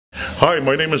Hi,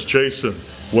 my name is Jason.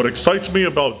 What excites me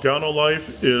about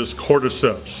GanoLife is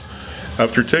cordyceps.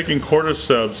 After taking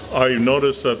cordyceps, I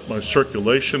noticed that my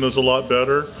circulation is a lot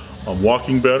better. I'm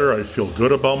walking better. I feel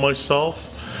good about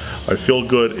myself. I feel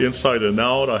good inside and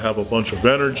out. I have a bunch of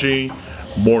energy,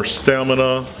 more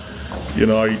stamina. You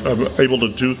know, I'm able to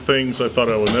do things I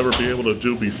thought I would never be able to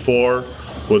do before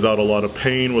without a lot of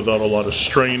pain, without a lot of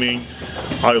straining.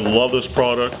 I love this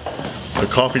product. The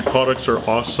coffee products are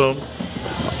awesome.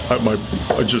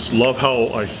 I just love how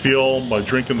I feel by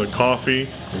drinking the coffee.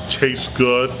 It tastes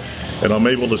good, and I'm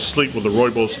able to sleep with the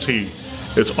rooibos tea.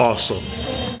 It's awesome.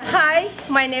 Hi,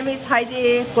 my name is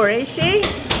Heidi Reishi.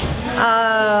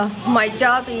 My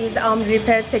job is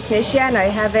repair technician. I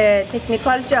have a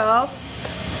technical job.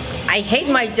 I hate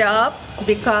my job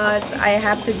because I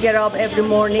have to get up every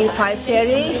morning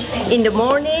 5:30 in the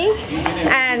morning,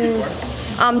 and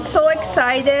I'm so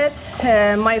excited.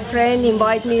 My friend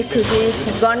invited me to this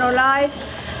GanoLife,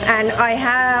 and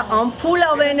I'm full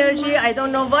of energy. I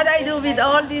don't know what I do with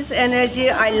all this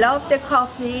energy. I love the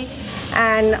coffee,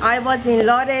 and I was in a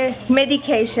lot of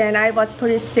medication. I was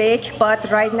pretty sick,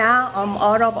 but right now I'm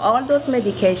out of all those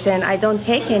medication. I don't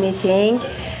take anything,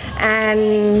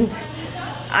 and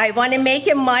I want to make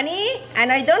money,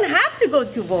 and I don't have to go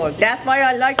to work. That's why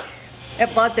I like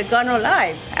about the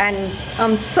GanoLife, and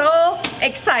I'm so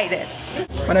excited.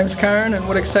 My name is Karen, and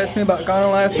what excites me about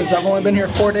GanoLife is I've only been here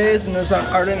 4 days, and there's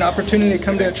already an opportunity to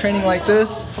come to a training like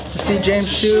this, to see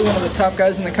James Shu, one of the top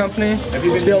guys in the company, to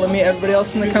be able to meet everybody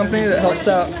else in the company that helps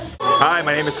out. Hi,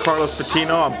 my name is Carlos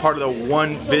Patino. I'm part of the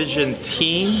One Vision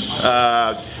team.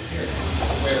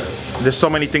 There's so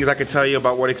many things I could tell you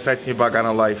about what excites me about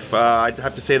GanoLife. I'd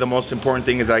have to say the most important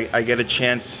thing is I get a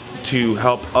chance to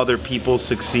help other people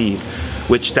succeed,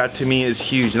 which that to me is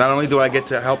huge. Not only do I get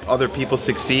to help other people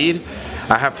succeed,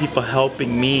 I have people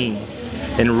helping me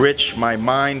enrich my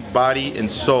mind, body,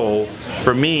 and soul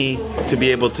for me to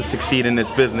be able to succeed in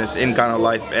this business in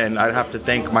GanoLife. And I'd have to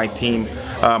thank my team,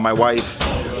 my wife,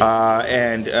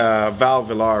 and Val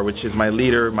Villar, which is my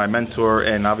leader, my mentor,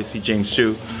 and obviously James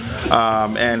Shu.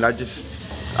 And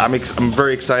I'm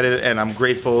very excited, and I'm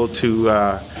grateful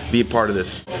to be a part of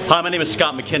this. Hi, my name is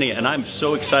Scott McKinney, and I'm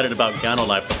so excited about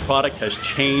GanoLife. The product has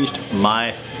changed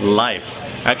my life.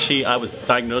 Actually, I was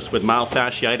diagnosed with mild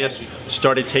fasciitis,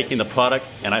 started taking the product,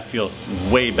 and I feel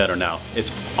way better now.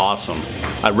 It's awesome.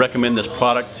 I recommend this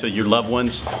product to your loved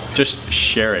ones. Just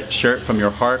share it from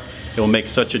your heart. It will make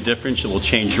such a difference. It will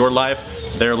change your life,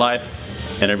 their life,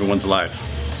 and everyone's life.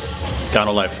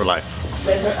 GanoLife for life.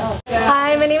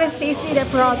 Hi, my name is Stacey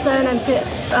DePeralta, and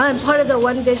I'm part of the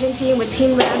One Vision team with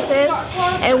Team Rancis.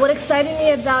 And what excited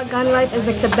me about GanoLife is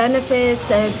like the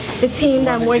benefits and the team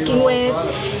that I'm working with,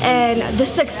 and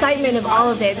just the excitement of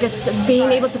all of it. Just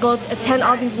being able to go attend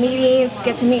all these meetings,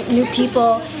 get to meet new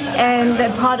people, and the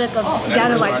product of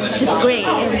GanoLife is just great.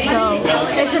 And so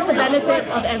it's just the benefit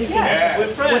of everything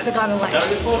with the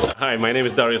GanoLife. Hi, my name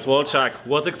is Darius Wolchak.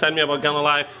 What's exciting me about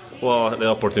GanoLife? Well, the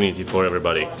opportunity for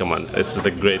everybody. Come on, this is the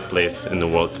great place in the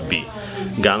world to be.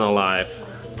 GanoLife,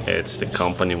 it's the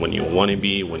company when you want to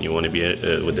be with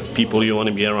the people you want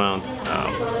to be around.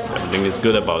 Everything is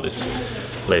good about this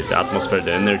place, the atmosphere,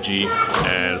 the energy,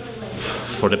 and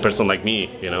for the person like me,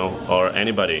 you know, or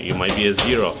anybody, you might be a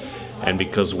zero, and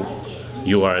because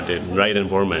you are the right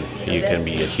environment, you can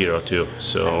be a hero too.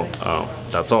 So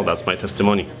that's all. That's my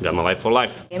testimony. GanoLife for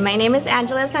life. My name is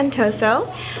Angela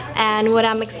Santoso, and what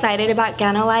I'm excited about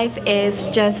GanoLife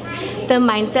is just the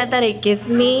mindset that it gives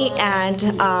me, and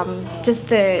just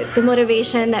the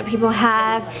motivation that people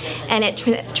have, and it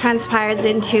transpires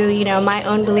into, you know, my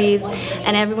own beliefs,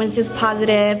 and everyone's just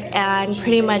positive, and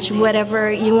pretty much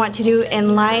whatever you want to do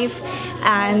in life,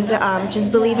 and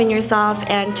just believe in yourself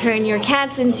and turn your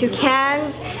cans into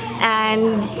cans,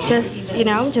 and just, you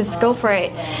know, just go for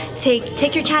it.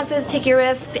 Take your chances, take your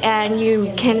risks, and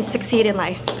you can succeed in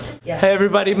life. Hey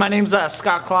everybody, my name's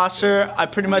Scott Klosser. I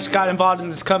pretty much got involved in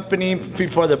this company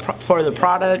for the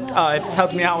product. It's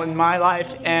helped me out in my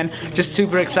life, and just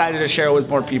super excited to share it with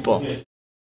more people.